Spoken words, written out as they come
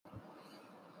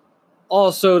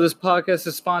Also, this podcast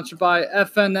is sponsored by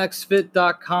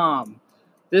FNXFit.com.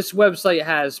 This website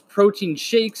has protein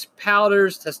shakes,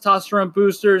 powders, testosterone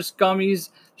boosters, gummies,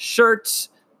 shirts,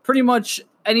 pretty much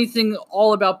anything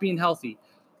all about being healthy.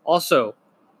 Also,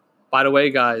 by the way,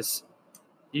 guys,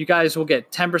 you guys will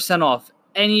get 10% off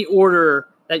any order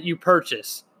that you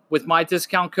purchase with my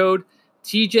discount code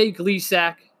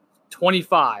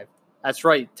TJAY25. That's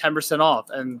right, 10% off.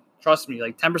 And trust me,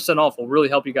 10% off will really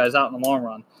help you guys out in the long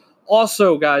run.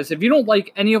 Also, guys, if you don't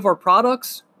like any of our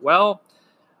products, well,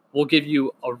 we'll give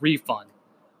you a refund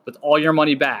with all your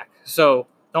money back. So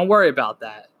don't worry about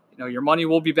that. Your money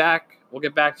will be back. We'll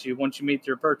get back to you once you make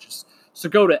your purchase. So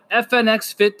go to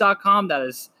fnxfit.com. That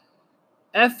is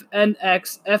fnxfit.com.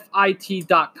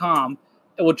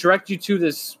 It will direct you to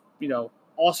this,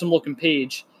 awesome looking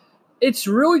page. It's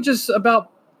really just about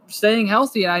staying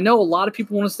healthy. And I know a lot of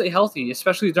people want to stay healthy,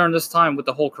 especially during this time with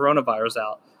the whole coronavirus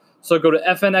out. So go to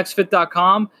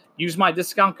fnxfit.com, use my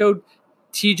discount code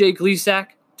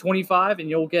TJGleesack25, and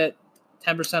you'll get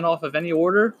 10% off of any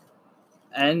order.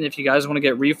 And if you guys want to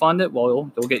get refunded,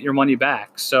 well, you'll get your money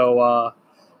back. So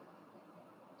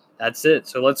that's it.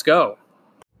 So let's go.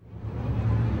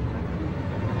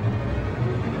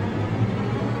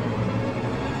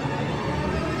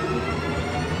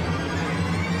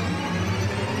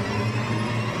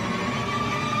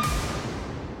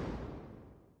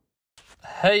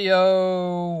 Hey,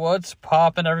 yo, what's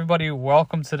poppin', everybody?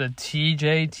 Welcome to the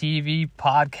TJAY TV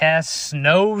podcast,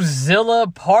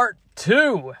 Snowzilla Part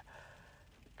 2.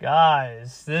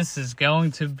 Guys, this is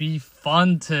going to be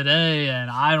fun today, and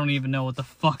I don't even know what the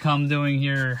fuck I'm doing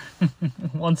here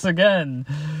once again.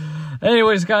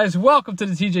 Anyways, guys, welcome to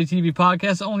the TJAY TV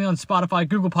podcast, only on Spotify,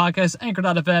 Google Podcasts,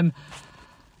 Anchor.fm,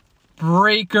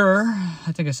 Breaker,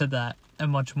 I think I said that,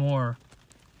 and much more.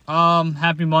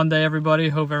 Happy Monday, everybody.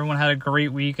 Hope everyone had a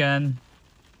great weekend.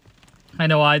 I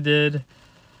know I did.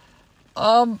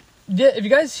 Yeah, if you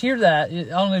guys hear that, I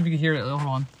don't know if you can hear it. Hold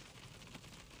on.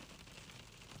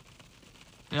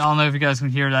 I don't know if you guys can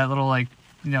hear that little,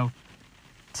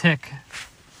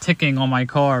 ticking on my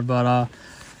car, but,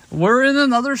 we're in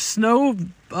another snow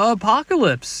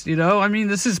apocalypse, I mean,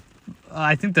 this is,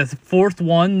 I think, the fourth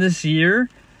one this year,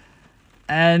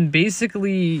 and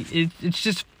basically, it's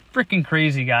just freaking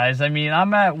crazy, guys. I mean,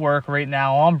 I'm at work right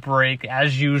now on break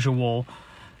as usual,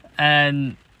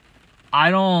 and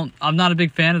I'm not a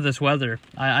big fan of this weather.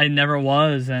 I never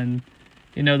was, and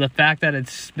the fact that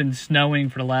it's been snowing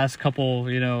for the last couple,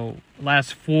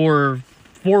 last four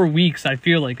weeks, I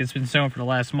feel like it's been snowing for the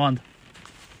last month,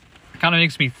 kind of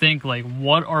makes me think,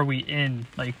 what are we in?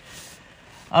 I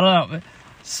don't know.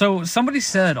 So somebody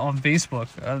said on Facebook,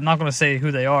 I'm not going to say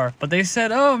who they are, but they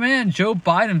said, oh man, Joe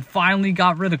Biden finally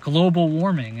got rid of global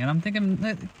warming. And I'm thinking,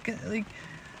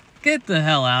 get the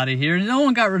hell out of here. No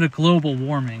one got rid of global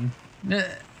warming.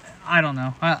 I don't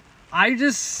know. I'm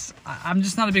just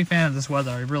not a big fan of this weather.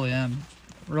 I really am.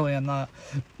 Really am not.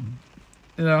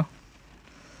 One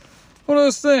of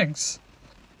those things.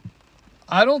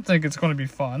 I don't think it's going to be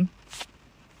fun.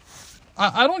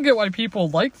 I don't get why people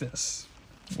like this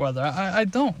weather. I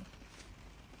don't.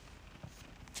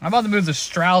 I'm about to move to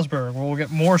Stroudsburg where we'll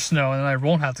get more snow and then I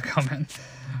won't have to come in.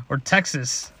 Or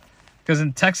Texas. Because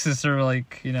in Texas they're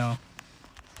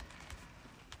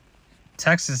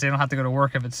Texas, they don't have to go to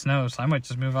work if it snows. So I might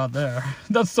just move out there.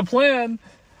 That's the plan.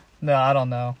 No, I don't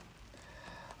know.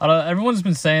 Everyone's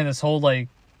been saying this whole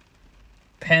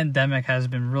pandemic has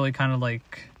been really kind of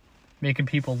making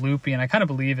people loopy, and I kind of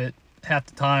believe it half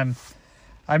the time.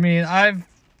 I mean,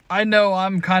 I know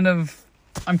I'm kind of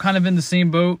in the same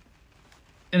boat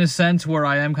in a sense where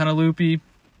I am kind of loopy,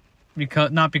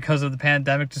 not because of the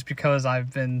pandemic, just because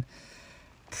I've been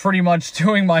pretty much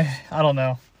doing I don't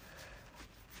know.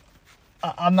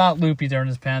 I'm not loopy during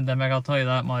this pandemic, I'll tell you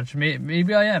that much.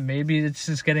 Maybe I am. Maybe it's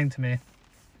just getting to me.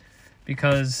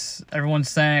 Because everyone's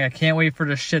saying, I can't wait for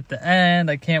this shit to end.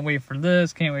 I can't wait for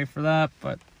this, can't wait for that.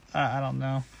 But I don't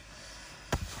know.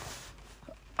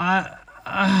 I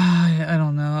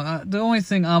don't know. The only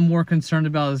thing I'm more concerned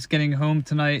about is getting home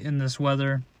tonight in this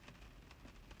weather.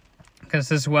 Because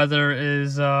this weather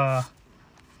is,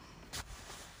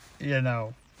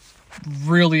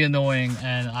 really annoying.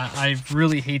 And I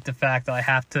really hate the fact that I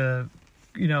have to,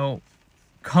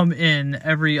 come in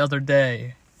every other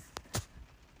day.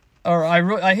 Or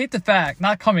I hate the fact,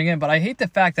 not coming in, but I hate the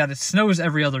fact that it snows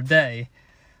every other day.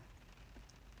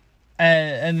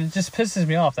 And it just pisses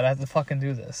me off that I have to fucking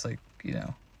do this.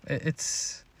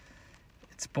 It's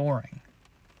boring.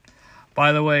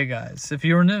 By the way, guys, if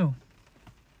you're new,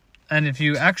 and if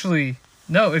you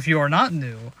are not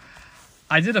new,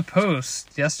 I did a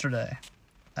post yesterday,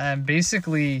 and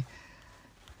basically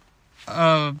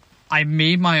I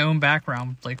made my own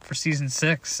background, like, for season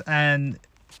 6, and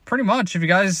pretty much, if you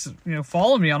guys,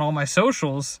 follow me on all my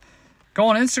socials, go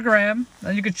on Instagram,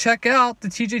 and you can check out the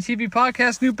TJTV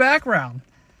podcast new background.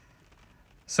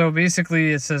 So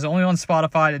basically, it says only on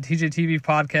Spotify, the TJTV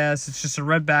podcast. It's just a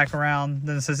red background.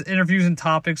 Then it says interviews and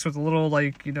topics with a little,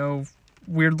 like,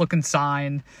 weird looking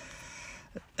sign.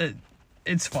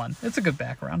 It's fun. It's a good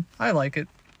background. I like it.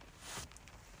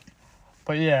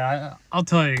 But yeah, I'll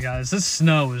tell you guys, this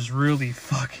snow is really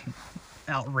fucking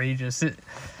outrageous.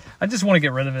 I just want to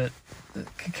get rid of it.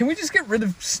 Can we just get rid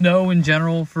of snow in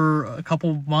general for a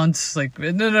couple months? Like,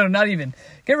 no, not even.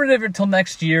 Get rid of it till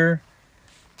next year.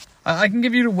 I can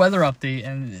give you the weather update,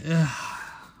 and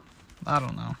I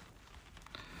don't know.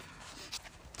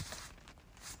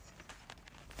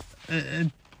 I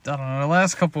don't know. The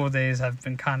last couple of days have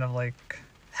been kind of like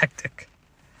hectic.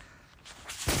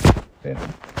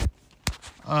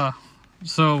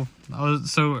 So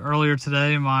earlier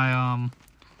today, my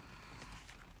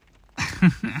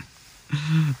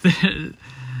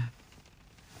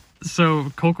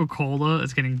so Coca-Cola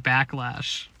is getting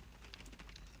backlash.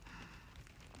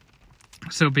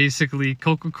 So basically,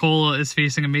 Coca-Cola is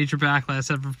facing a major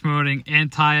backlash after promoting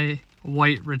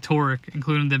anti-white rhetoric,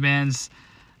 including demands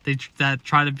that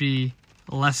try to be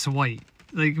less white.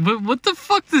 Like, what the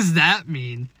fuck does that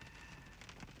mean?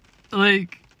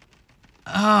 Like,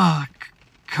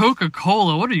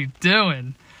 Coca-Cola, what are you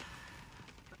doing?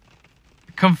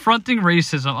 Confronting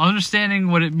racism, understanding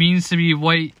what it means to be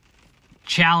white,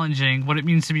 challenging what it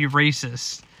means to be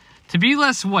racist. To be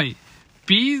less white.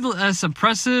 Be less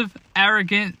oppressive,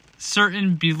 arrogant,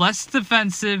 certain, be less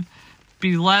defensive,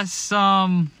 be less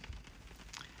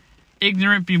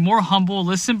ignorant, be more humble,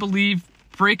 listen, believe,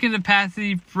 break into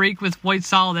apathy, break with white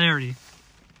solidarity.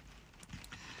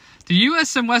 The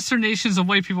U.S. and Western nations of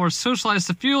white people are socialized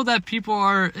to feel that people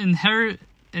are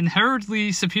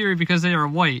inherently superior because they are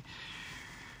white.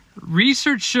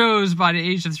 Research shows by the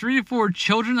age of 3 to 4,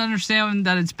 children understand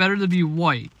that it's better to be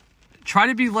white. Try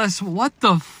to be less. What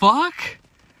the fuck?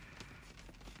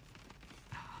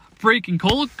 Breaking.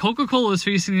 Coca-Cola is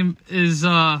forcing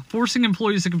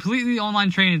employees to completely online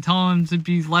train and tell them to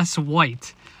be less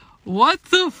white. What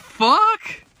the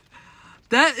fuck?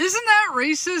 Isn't that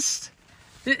racist?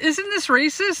 Isn't this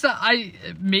racist? I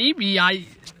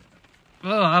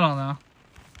don't know.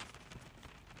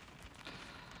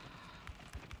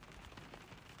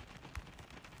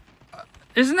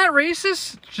 Isn't that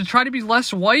racist to try to be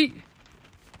less white?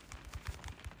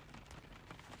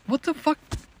 What the fuck?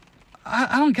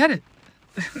 I don't get it.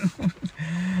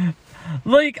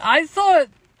 Like, I thought...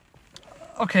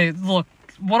 Okay, look.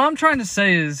 What I'm trying to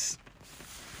say is...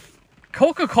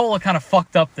 Coca-Cola kind of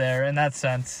fucked up there in that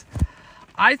sense.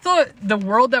 I thought the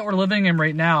world that we're living in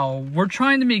right now, we're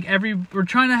trying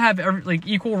to have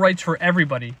equal rights for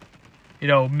everybody.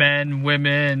 Men,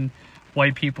 women,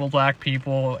 white people, black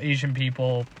people, Asian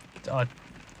people,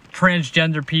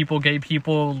 transgender people, gay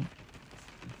people.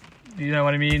 You know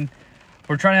what I mean?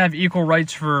 We're trying to have equal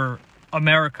rights for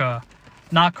America,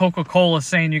 not Coca-Cola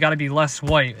saying you got to be less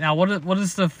white. Now, what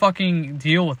is the fucking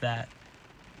deal with that?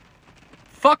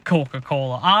 Fuck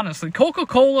Coca-Cola, honestly.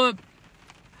 Coca-Cola...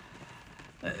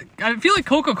 I feel like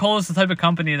Coca-Cola is the type of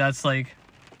company that's, like,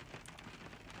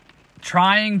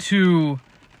 trying to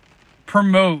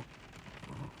promote...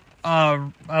 I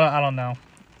don't know.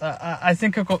 I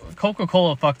think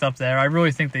Coca-Cola fucked up there. I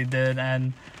really think they did,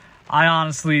 and I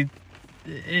honestly...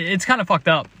 It's kind of fucked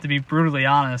up, to be brutally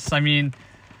honest. I mean...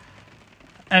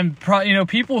 And,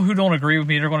 people who don't agree with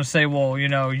me, they're going to say, well,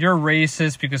 you're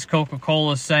racist because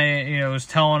Coca-Cola is saying, is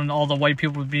telling all the white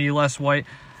people to be less white.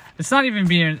 It's not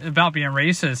even about being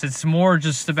racist. It's more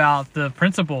just about the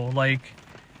principle. Like,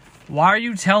 why are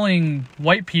you telling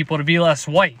white people to be less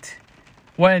white?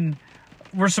 When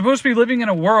we're supposed to be living in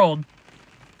a world,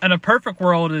 and a perfect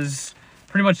world is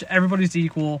pretty much everybody's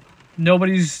equal.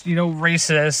 Nobody's,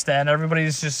 racist, and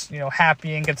everybody's just,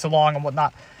 happy and gets along and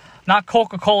whatnot. Not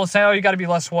Coca-Cola saying, oh, you got to be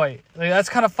less white. Like, that's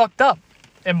kind of fucked up.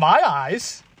 In my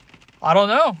eyes. I don't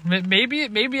know.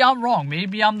 Maybe I'm wrong.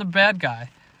 Maybe I'm the bad guy.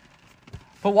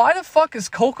 But why the fuck is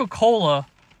Coca-Cola...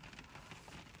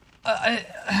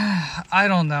 I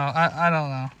don't know. I don't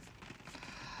know.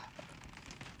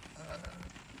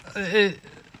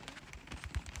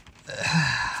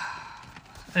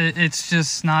 It's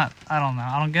just not... I don't know.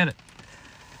 I don't get it.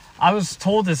 I was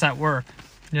told this at work.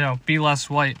 Be less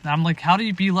white. And I'm like, how do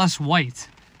you be less white?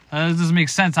 That doesn't make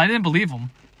sense. I didn't believe him.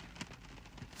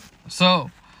 So,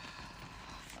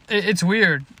 it's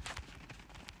weird.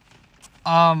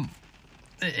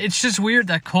 it's just weird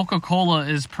that Coca-Cola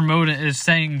is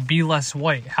saying be less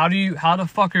white. How the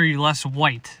fuck are you less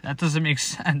white? That doesn't make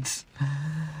sense.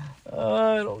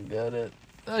 I don't get it.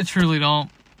 I truly don't.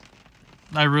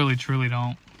 I really, truly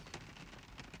don't.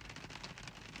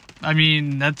 I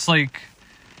mean, that's like...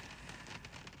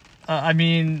 I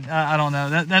don't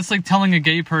know. That's like telling a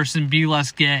gay person, be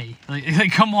less gay.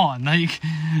 Like come on. Like,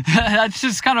 that's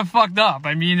just kind of fucked up.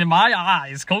 I mean, in my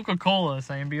eyes, Coca-Cola is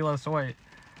saying be less white.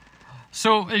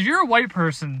 So, if you're a white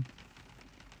person,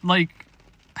 like,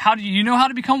 how do you know how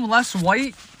to become less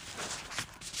white?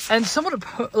 And someone,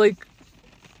 like...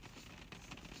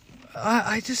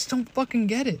 I just don't fucking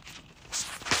get it.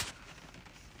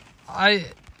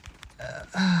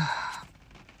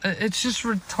 It's just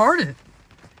retarded.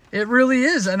 It really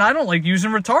is. And I don't like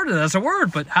using retarded as a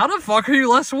word, but how the fuck are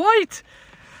you less white?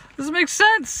 Doesn't make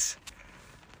sense.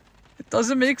 It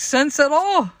doesn't make sense at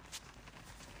all.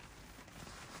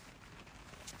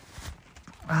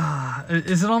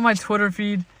 Is it on my Twitter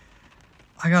feed?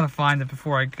 I gotta find it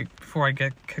before I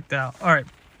get kicked out. All right.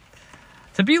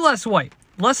 To be less white,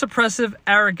 less oppressive,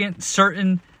 arrogant,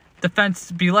 certain,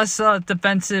 be less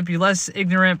defensive, be less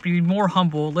ignorant, be more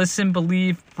humble, listen,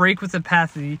 believe, break with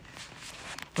apathy.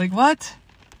 Like, what?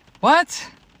 What?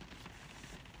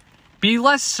 Be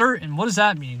less certain. What does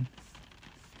that mean?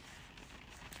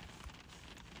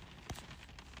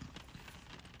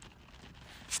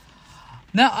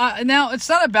 Now, it's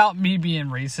not about me being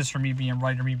racist or me being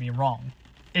right or me being wrong.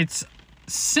 It's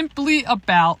simply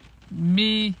about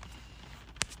me...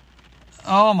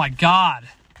 Oh, my God.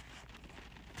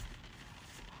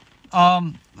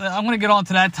 I'm going to get on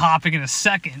to that topic in a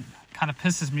second. Kind of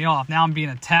pisses me off. Now I'm being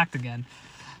attacked again.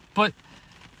 But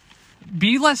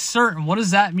be less certain. What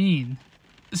does that mean?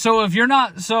 So if you're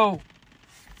not... So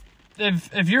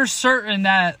if you're certain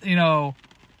that, you know,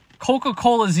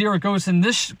 Coca-Cola Zero goes on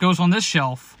this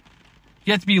shelf,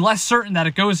 you have to be less certain that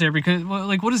it goes there because,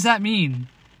 like, what does that mean?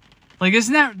 Like,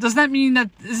 isn't that being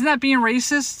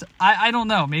racist? I don't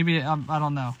know. Maybe I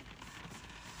don't know.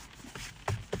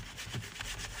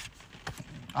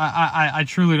 I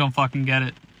truly don't fucking get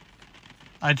it.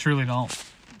 I truly don't.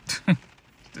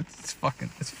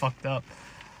 It's fucked up.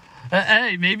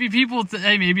 Hey, maybe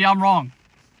maybe I'm wrong.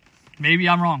 Maybe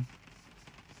I'm wrong.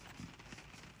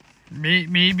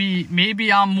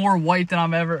 Maybe I'm more white than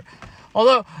I'm ever.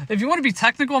 Although, if you want to be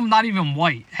technical, I'm not even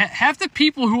white. Half the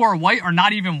people who are white are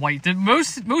not even white.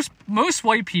 Most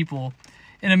white people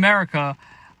in America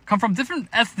come from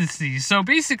different ethnicities. So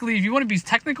basically, if you want to be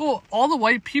technical, all the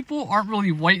white people aren't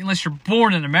really white unless you're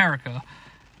born in America.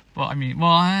 Well, I mean,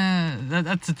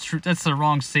 that's the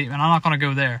wrong statement. I'm not going to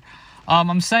go there.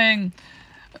 I'm saying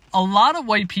a lot of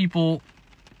white people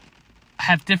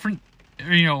have different,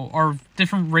 are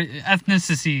different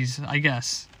ethnicities, I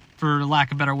guess, for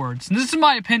lack of better words. And this is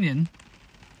my opinion.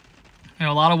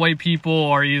 A lot of white people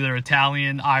are either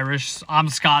Italian, Irish. I'm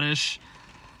Scottish.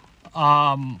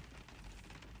 Come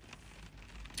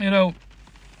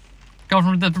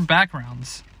from different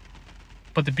backgrounds.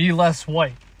 But to be less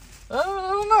white, I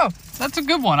don't know. That's a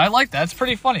good one. I like that. It's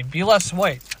pretty funny. Be less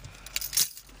white.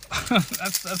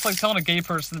 That's like telling a gay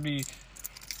person to be.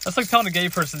 That's like telling a gay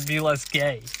person to be less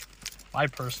gay. My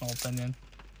personal opinion.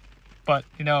 But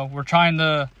we're trying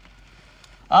to.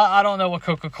 I don't know what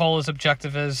Coca-Cola's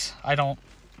objective is. I don't.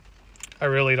 I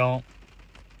really don't.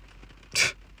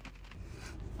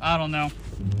 I don't know.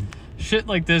 Shit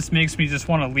like this makes me just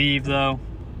want to leave, though.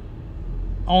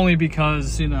 Only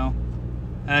because,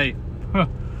 hey.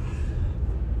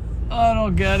 I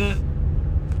don't get it.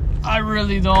 I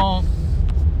really don't.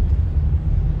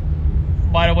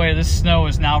 By the way, this snow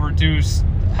is now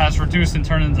has reduced and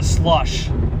turned into slush.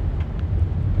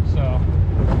 So,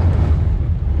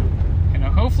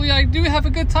 hopefully I do have a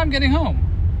good time getting home.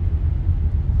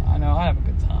 I know I have a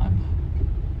good time.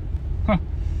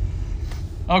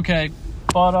 Okay,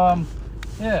 but,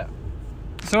 yeah.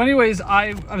 So anyways,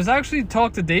 I was actually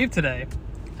talking to Dave today,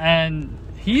 and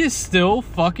he is still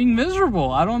fucking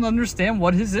miserable. I don't understand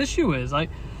what his issue is. I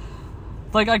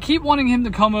keep wanting him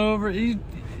to come over.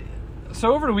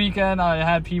 So over the weekend, I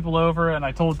had people over, and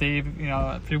I told Dave,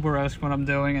 people were asking what I'm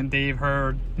doing, and Dave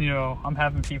heard, I'm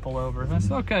having people over. And I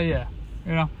said, okay,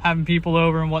 yeah, having people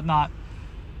over and whatnot.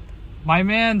 My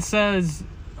man says,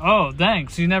 oh,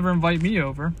 thanks, you never invite me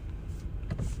over.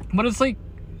 But it's like,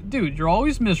 dude, you're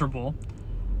always miserable.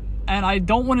 And I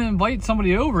don't want to invite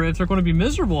somebody over if they're going to be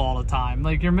miserable all the time.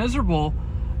 Like, you're miserable,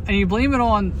 and you blame it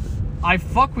on, I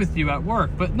fuck with you at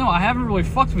work. But no, I haven't really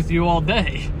fucked with you all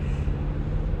day.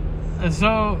 And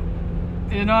so,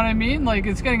 you know what I mean? Like,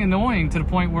 it's getting annoying to the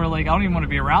point where, like, I don't even want to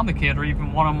be around the kid or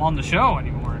even want him on the show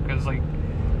anymore. Because, like,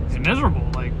 he's miserable.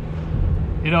 Like,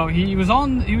 You know, he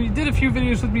did a few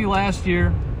videos with me last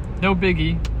year, no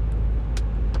biggie.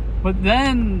 But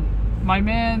then my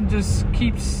man just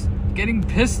keeps getting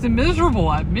pissed and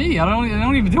miserable at me. I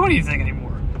don't even do anything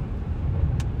anymore.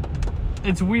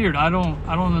 It's weird. I don't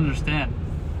understand.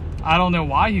 I don't know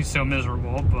why he's so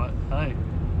miserable, but hey,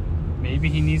 maybe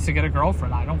he needs to get a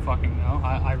girlfriend. I don't fucking know.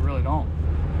 I really don't.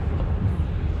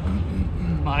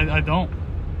 I don't.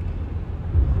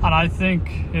 And I think,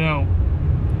 you know,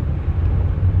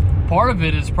 part of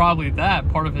it is probably that,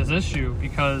 part of his issue,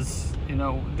 because, you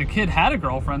know, the kid had a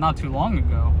girlfriend not too long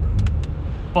ago.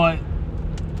 But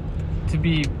to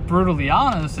be brutally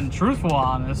honest and truthful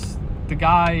honest, the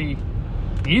guy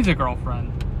needs a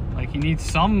girlfriend. Like, he needs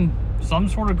some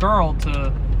sort of girl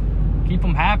to keep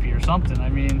him happy or something. I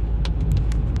mean,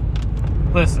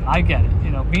 listen, I get it.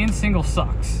 You know, being single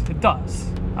sucks. It does.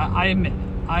 I admit it.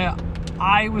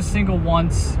 I was single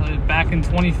once back in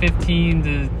 2015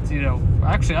 to, you know,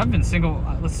 actually I've been single,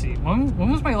 let's see, when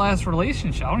was my last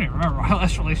relationship? I don't even remember. My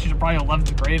last relationship, probably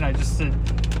 11th grade. I just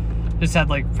had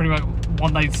like pretty much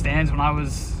one night stands when I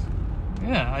was,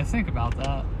 yeah, I think about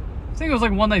that. I think it was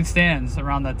like one night stands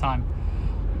around that time.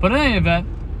 But in any event,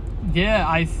 yeah,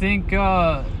 I think, you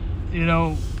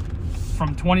know,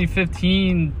 from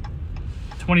 2015,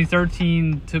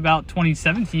 2013 to about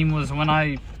 2017 was when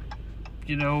I,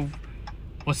 you know,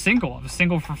 was single. I was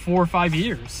single for 4 or 5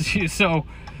 years. So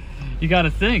you got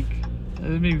to think,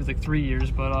 maybe it was like 3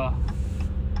 years, but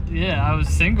yeah, I was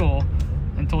single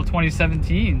until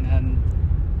 2017, and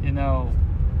you know,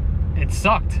 it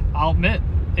sucked. I'll admit,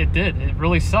 it did. It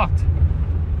really sucked.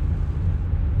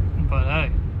 But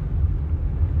hey,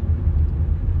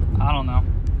 I don't know.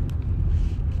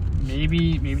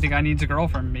 Maybe the guy needs a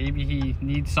girlfriend. Maybe he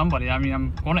needs somebody. I mean,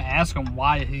 I'm going to ask him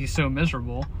why he's so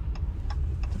miserable,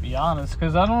 to be honest,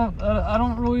 because I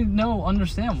don't really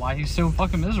understand why he's so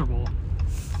fucking miserable.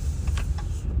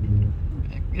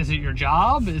 Is it your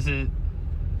job? Is it,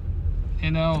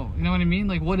 you know what I mean?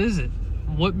 Like, what is it?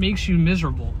 What makes you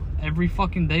miserable every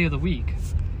fucking day of the week?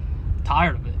 I'm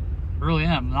tired of it. I really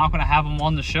am. I'm not going to have him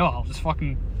on the show. I'll just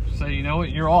fucking say, you know what,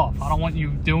 you're off. I don't want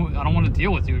to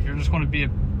deal with you if you're just going to be a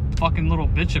fucking little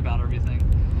bitch about everything.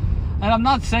 And I'm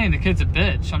not saying the kid's a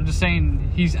bitch. I'm just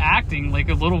saying he's acting like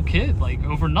a little kid, like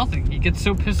over nothing. He gets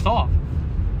so pissed off.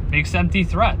 Makes empty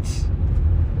threats.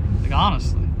 Like,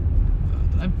 honestly.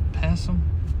 Did I pass him?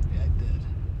 Yeah, I did.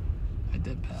 I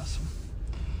did pass him.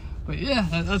 But yeah,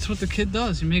 that's what the kid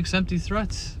does. He makes empty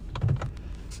threats.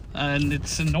 And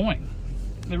it's annoying.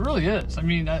 It really is. I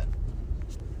mean,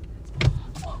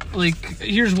 like,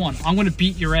 here's one. I'm going to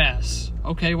beat your ass.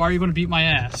 Okay, why are you going to beat my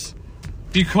ass?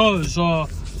 Because,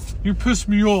 you pissed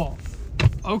me off.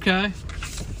 Okay.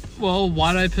 Well,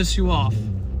 why did I piss you off?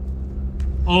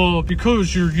 Oh,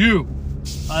 because you're you.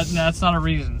 That's not a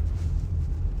reason.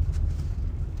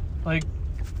 Like,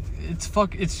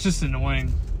 it's just annoying.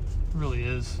 It really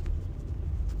is.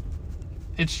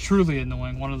 It's truly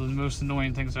annoying. One of the most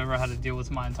annoying things I've ever had to deal with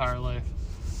in my entire life.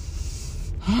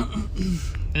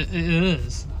 It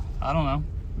is. I don't know.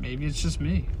 Maybe it's just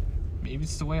me. Maybe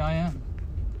it's the way I am.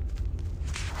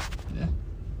 Yeah.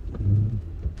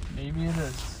 Maybe it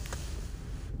is.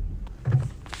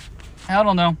 I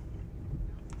don't know.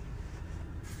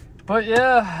 But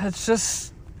yeah,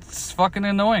 it's fucking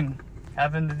annoying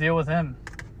having to deal with him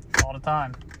all the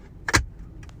time.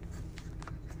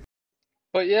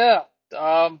 But yeah,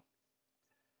 I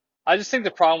just think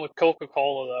the problem with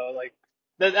Coca-Cola, though, like,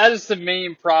 that is the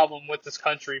main problem with this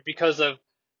country, because of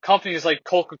companies like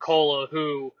Coca-Cola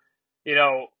who, you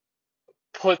know,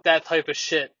 put that type of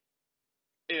shit,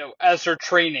 you know, as their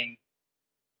training.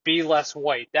 Be less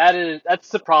white. That's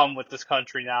the problem with this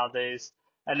country nowadays.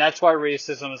 And that's why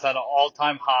racism is at an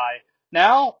all-time high.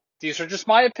 Now, these are just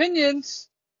my opinions.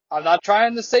 I'm not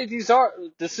trying to say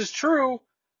this is true,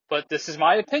 but this is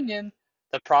my opinion.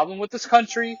 The problem with this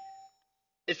country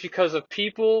is because of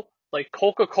people like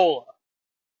Coca-Cola,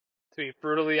 to be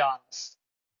brutally honest.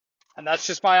 And that's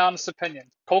just my honest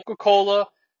opinion. Coca-Cola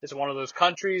is one of those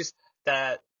countries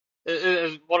that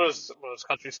is one of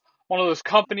those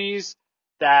companies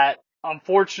that,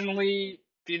 unfortunately,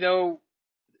 you know,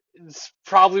 it's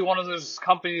probably one of those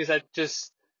companies that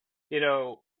just, you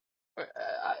know, I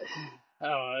don't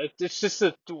know. It's just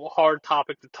a hard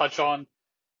topic to touch on,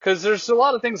 because there's a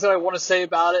lot of things that I want to say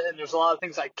about it, and there's a lot of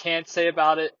things I can't say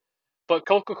about it. But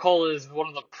Coca-Cola is one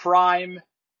of the prime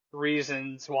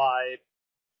reasons why.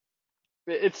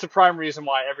 It's the prime reason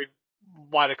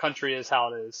why the country is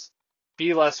how it is.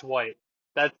 Be less white.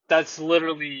 That's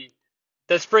literally,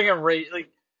 that's bringing like,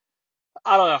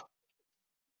 I don't know.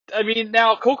 I mean,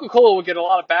 now Coca-Cola would get a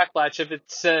lot of backlash if it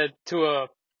said to a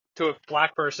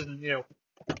black person, you know,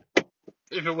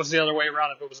 if it was the other way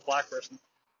around, if it was a black person.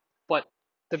 But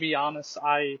to be honest,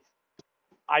 I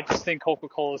just think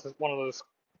Coca-Cola is one of those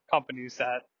companies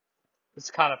that is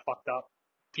kind of fucked up.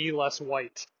 Be less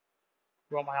white.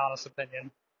 You want my honest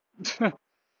opinion?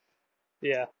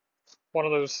 Yeah, one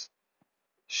of those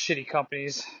shitty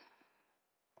companies.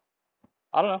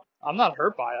 I don't know. I'm not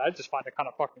hurt by it. I just find it kind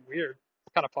of fucking weird.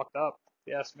 Kind of fucked up,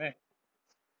 if you ask me.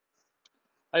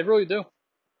 I really do.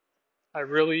 I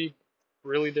really,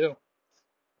 really do.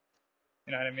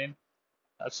 You know what I mean?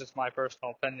 That's just my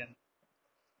personal opinion.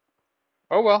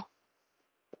 Oh well.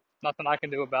 Nothing I can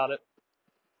do about it.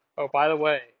 Oh, by the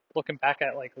way, looking back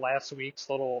at like last week's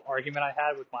little argument I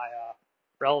had with my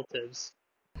relatives.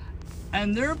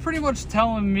 And they're pretty much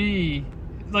telling me,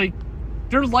 like,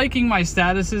 they're liking my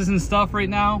statuses and stuff right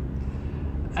now.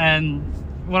 And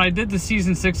when I did the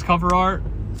season 6 cover art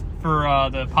for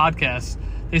the podcast,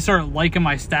 they started liking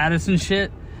my status and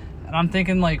shit. And I'm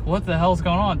thinking, like, what the hell's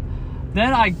going on?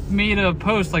 Then I made a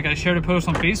post, like I shared a post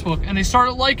on Facebook, and they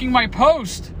started liking my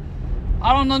post.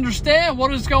 I don't understand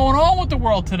what is going on with the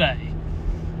world today.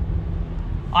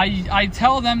 I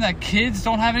tell them that kids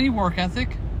don't have any work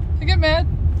ethic. They get mad.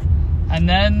 And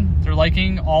then they're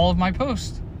liking all of my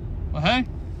posts. Well, hey.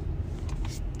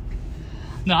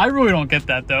 No, I really don't get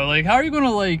that, though. Like, how are you going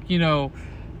to, like, you know,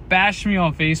 bash me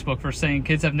on Facebook for saying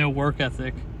kids have no work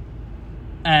ethic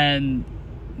and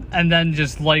then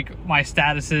just like my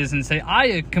statuses and say,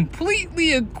 I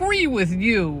completely agree with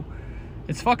you?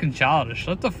 It's fucking childish.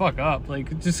 Shut the fuck up.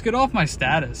 Like, just get off my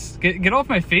status. Get off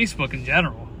my Facebook in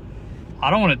general. I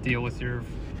don't want to deal with your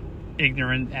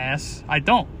ignorant ass. I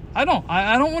don't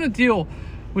want to deal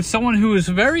with someone who is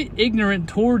very ignorant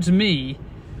towards me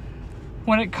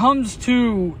when it comes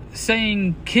to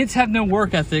saying kids have no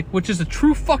work ethic, which is a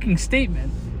true fucking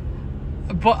statement.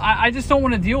 But I just don't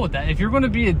want to deal with that. If you're going to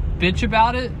be a bitch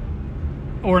about it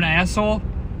or an asshole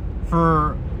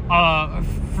for a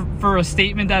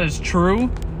statement that is true,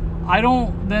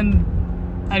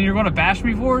 and you're going to bash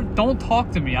me for it, don't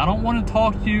talk to me. I don't want to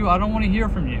talk to you. I don't want to hear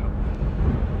from you.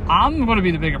 I'm going to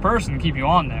be the bigger person and keep you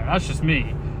on there. That's just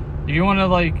me. If you want to,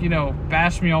 like, you know,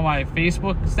 bash me on my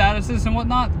Facebook statuses and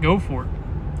whatnot, go for it.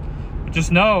 But just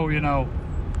know, you know,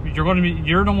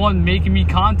 you're the one making me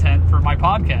content for my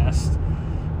podcast.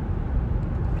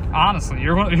 Honestly,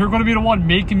 you're going to be the one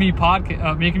making me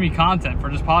content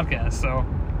for this podcast. So,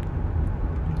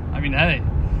 I mean, hey,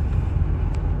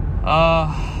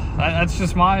 that's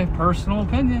just my personal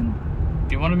opinion.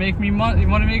 You want to make me money? You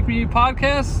want to make me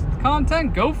podcast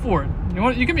content? Go for it.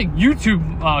 You can make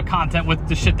YouTube content with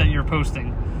the shit that you're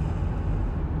posting.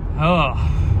 Oh,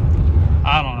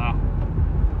 I don't know.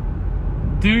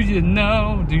 Do you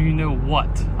know? Do you know what?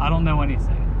 I don't know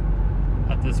anything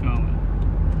at this moment.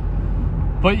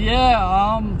 But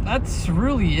yeah, that's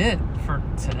really it for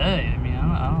today. I mean,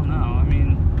 I don't know. I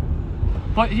mean,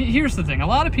 but here's the thing. A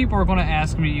lot of people are going to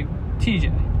ask me,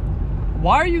 TJ,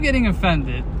 why are you getting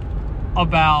offended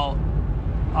about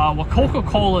what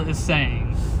Coca-Cola is saying?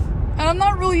 And I'm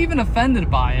not really even offended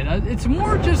by it. It's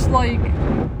more just like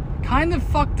kind of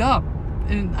fucked up.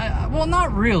 And well,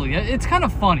 not really. It's kind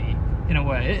of funny in a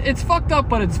way. It's fucked up,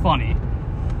 but it's funny.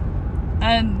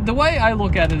 And the way I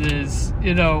look at it is,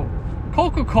 you know,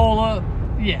 Coca-Cola,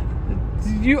 yeah.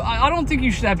 I don't think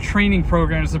you should have training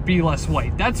programs to be less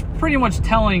white. That's pretty much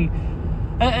telling.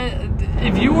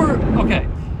 If you were okay,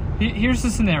 here's the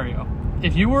scenario.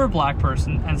 If you were a black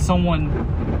person and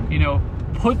someone, you know,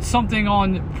 put something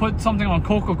on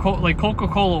Coca-Cola, like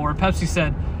Coca-Cola or Pepsi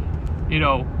said, you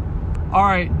know, all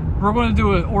right, we're going to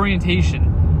do an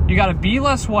orientation. You got to be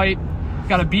less white, you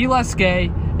got to be less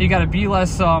gay, you got to be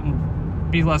less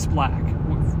black.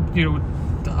 You know,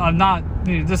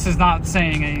 this is not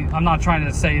saying I'm not trying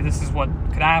to say this is what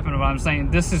could happen, but I'm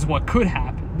saying this is what could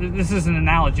happen. This is an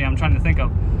analogy I'm trying to think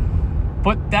of.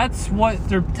 But that's what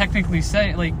they're technically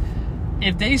saying. Like,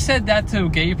 if they said that to a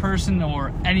gay person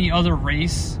or any other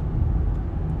race,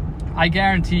 I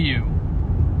guarantee you,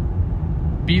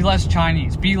 be less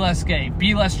Chinese, be less gay,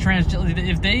 be less transgender.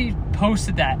 If they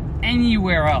posted that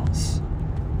anywhere else,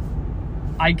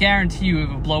 I guarantee you it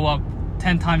would blow up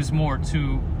 10 times more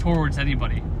towards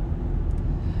anybody.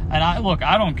 And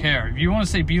I don't care. If you want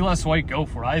to say be less white, go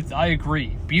for it. I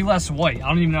agree. Be less white. I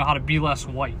don't even know how to be less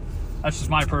white. That's just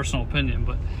my personal opinion.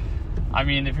 But, I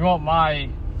mean, if you want my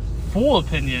full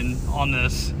opinion on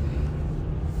this,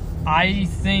 I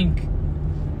think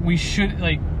we should,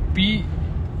 like, be...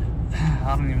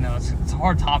 I don't even know. It's a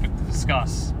hard topic to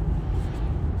discuss.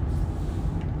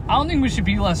 I don't think we should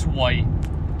be less white.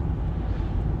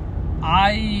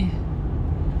 I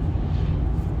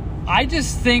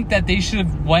just think that they should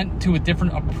have went to a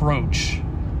different approach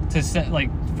to set, like,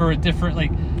 for a different,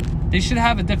 like, they should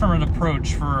have a different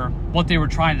approach for what they were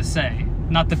trying to say,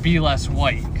 not to be less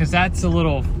white, because that's a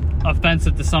little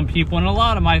offensive to some people. And a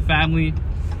lot of my family,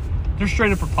 they're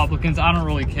straight up Republicans. I don't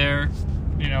really care,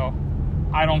 you know.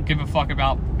 I don't give a fuck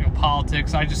about, you know,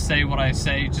 politics. I just say what I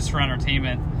say just for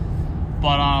entertainment.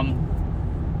 But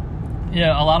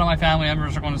yeah, a lot of my family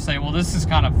members are going to say, well, this is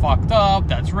kind of fucked up,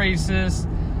 that's racist.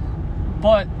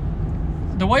 But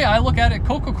the way I look at it,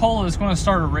 Coca-Cola is going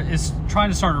to is trying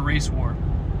to start a race war.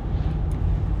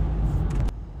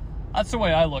 That's the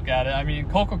way I look at it. I mean,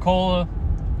 Coca-Cola,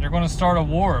 they're going to start a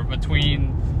war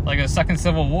between, like, a second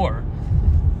civil war.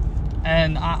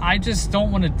 And I just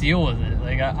don't want to deal with it.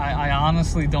 Like, I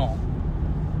honestly don't.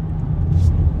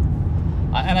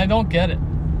 And I don't get it.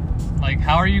 Like,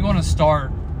 how are you going to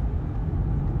start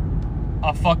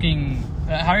a fucking...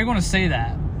 How are you going to say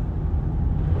that?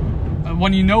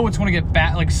 When you know it's going to get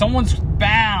bad. Like, someone's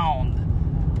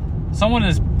bound. Someone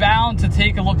is bound to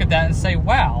take a look at that and say,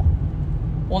 wow,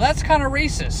 well, that's kind of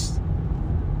racist.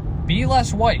 Be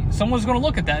less white. Someone's going to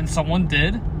look at that, and someone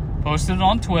did. Posted it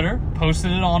on Twitter,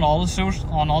 posted it on all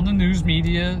the news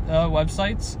media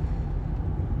websites,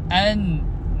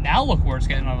 and now look where it's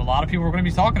getting. A lot of people are going to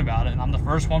be talking about it, and I'm the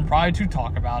first one probably to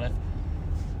talk about it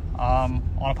on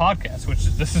a podcast,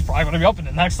 this is probably going to be up in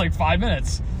the next, like, 5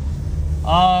 minutes.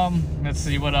 Let's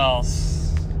see what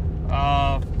else.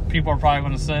 People are probably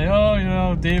going to say, oh, you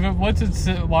know, David,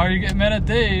 why are you getting mad at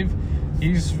Dave?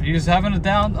 He's having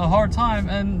a hard time,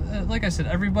 and like I said,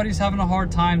 everybody's having a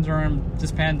hard time during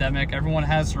this pandemic. Everyone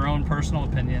has their own personal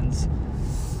opinions.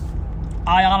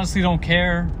 I honestly don't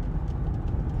care,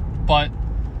 but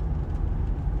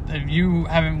if you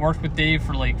haven't worked with Dave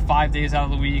for like 5 days out of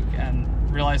the week and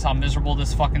realize how miserable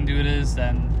this fucking dude is,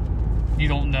 then you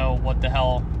don't know what the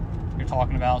hell you're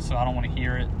talking about, so I don't want to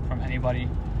hear it from anybody.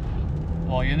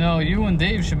 Well, you know, you and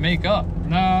Dave should make up.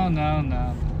 No, I'm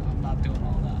not doing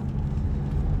all that.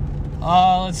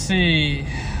 Let's see.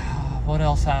 What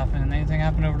else happened? Anything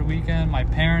happened over the weekend? My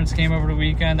parents came over the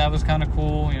weekend. That was kind of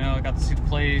cool. You know, I got to see the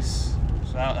place.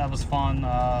 So that was fun.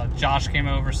 Josh came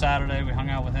over Saturday. We hung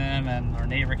out with him, and our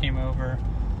neighbor came over.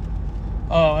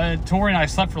 Oh, Tori and I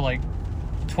slept for like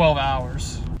 12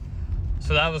 hours.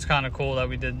 So that was kind of cool that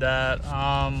we did that.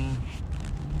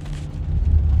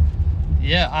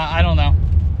 Yeah, I don't know.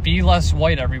 Be less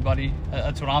white, everybody.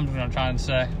 That's what I'm trying to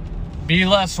say. Be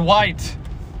less white.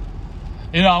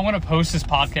 You know, I'm going to post this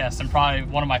podcast, and probably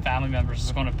one of my family members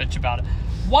is going to bitch about it.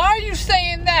 Why are you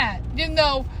saying that? You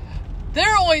know,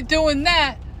 they're only doing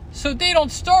that so they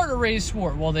don't start a race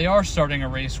war. Well, they are starting a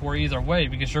race war either way,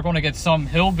 because you're going to get some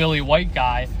hillbilly white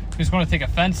guy who's going to take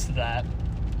offense to that.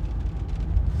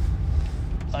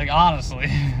 Like, honestly,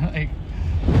 like,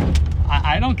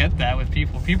 I don't get that with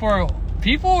people.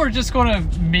 People are just going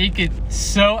to make it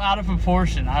so out of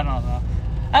proportion. I don't know.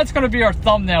 That's going to be our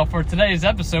thumbnail for today's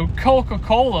episode.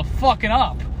 Coca-Cola fucking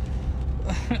up.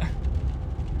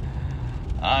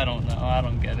 I don't know. I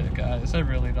don't get it, guys. I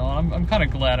really don't. I'm kind of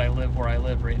glad I live where I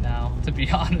live right now, to be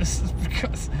honest,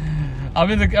 because I'm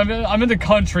in the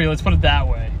country. Let's put it that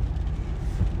way.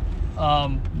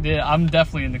 Yeah, I'm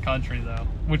definitely in the country though,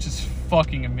 which is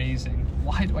fucking amazing.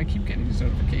 Why do I keep getting these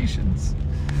notifications?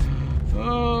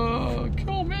 Oh,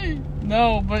 kill me.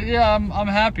 No, but yeah, I'm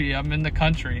happy. I'm in the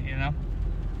country, you know.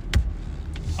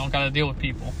 I don't gotta deal with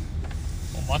people.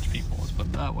 Well, much people, let's put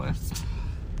it that way.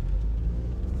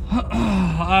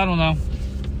 I don't know.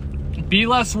 Be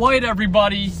less white,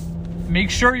 everybody. Make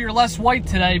sure you're less white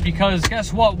today, because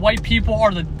guess what? White people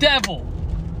are the devil.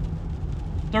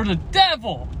 They're the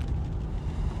devil.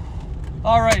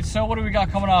 Alright, so what do we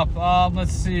got coming up?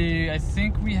 Let's see. I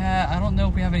think I don't know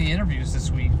if we have any interviews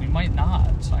this week. We might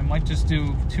not. So I might just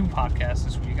do 2 podcasts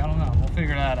this week. I don't know. We'll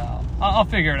figure that out. I'll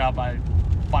figure it out by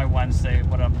Wednesday,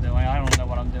 what I'm doing. I don't know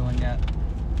what I'm doing yet.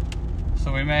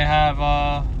 So we may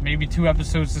have maybe 2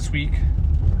 episodes this week,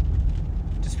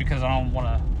 just because I don't want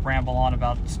to ramble on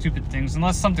about stupid things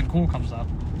unless something cool comes up.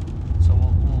 So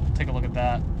we'll take a look at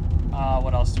that.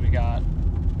 What else do we got?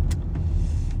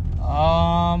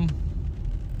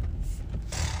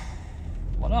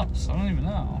 What else? I don't even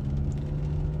know.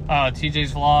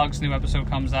 TJ's Vlogs, new episode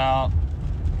comes out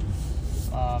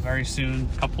very soon.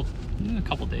 A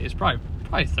couple days,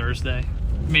 probably Thursday,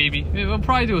 maybe. We'll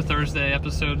probably do a Thursday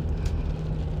episode.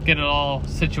 Get it all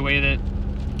situated.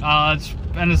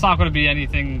 It's not going to be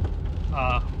anything.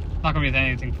 Not going to be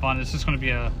anything fun. It's just going to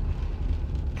be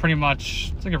pretty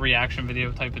much, it's like a reaction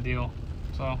video type of deal.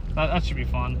 So that should be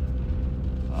fun.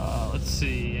 Let's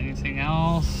see, anything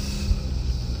else?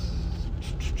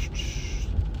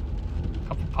 A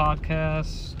couple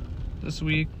podcasts this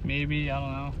week, maybe, I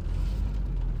don't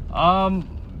know.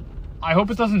 I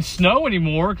hope it doesn't snow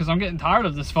anymore, because I'm getting tired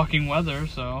of this fucking weather,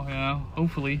 so, you know,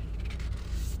 hopefully.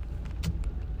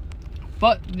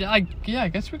 But, I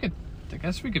guess we could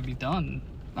be done.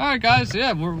 Alright, guys,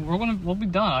 yeah, we'll be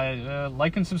done.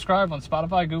 Like and subscribe on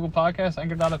Spotify, Google Podcasts,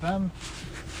 Anchor.fm.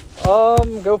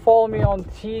 Go follow me on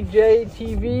TJAY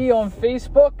TV on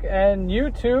Facebook and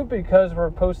YouTube, because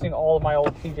we're posting all of my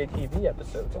old TJAY TV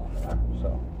episodes on there,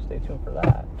 so stay tuned for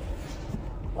that.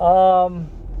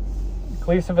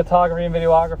 Gleason Photography and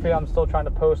Videography, I'm still trying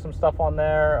to post some stuff on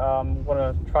there. I'm going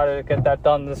to try to get that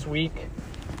done this week.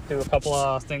 Do a couple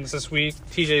of things this week.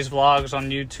 TJ's Vlogs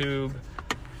on YouTube.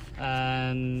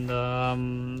 And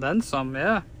then some,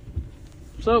 yeah.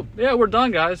 So, yeah, we're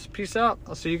done, guys. Peace out.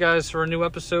 I'll see you guys for a new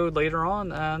episode later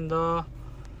on. And I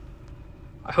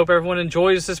hope everyone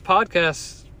enjoys this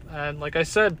podcast. And like I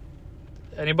said,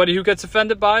 anybody who gets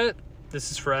offended by it, this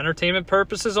is for entertainment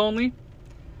purposes only.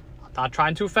 I'm not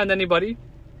trying to offend anybody.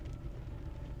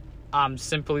 I'm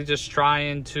simply just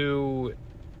trying to,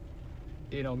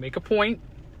 you know, make a point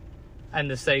and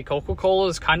to say Coca-Cola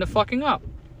is kind of fucking up.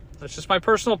 That's just my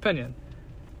personal opinion.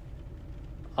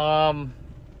 And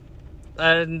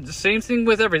the same thing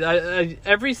with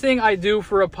everything I do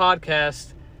for a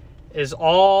podcast is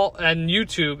all, and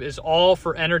YouTube is all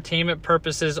for entertainment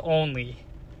purposes only.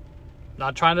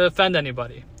 Not trying to offend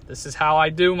anybody. This is how I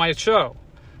do my show.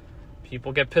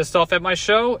 People get pissed off at my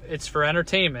show, it's for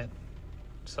entertainment.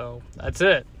 So, that's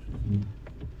it.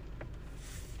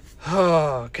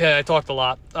 Okay, I talked a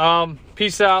lot.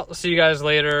 Peace out. I'll see you guys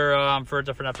later for a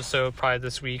different episode, probably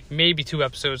this week. Maybe 2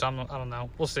 episodes. I don't know.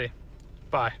 We'll see.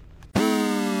 Bye.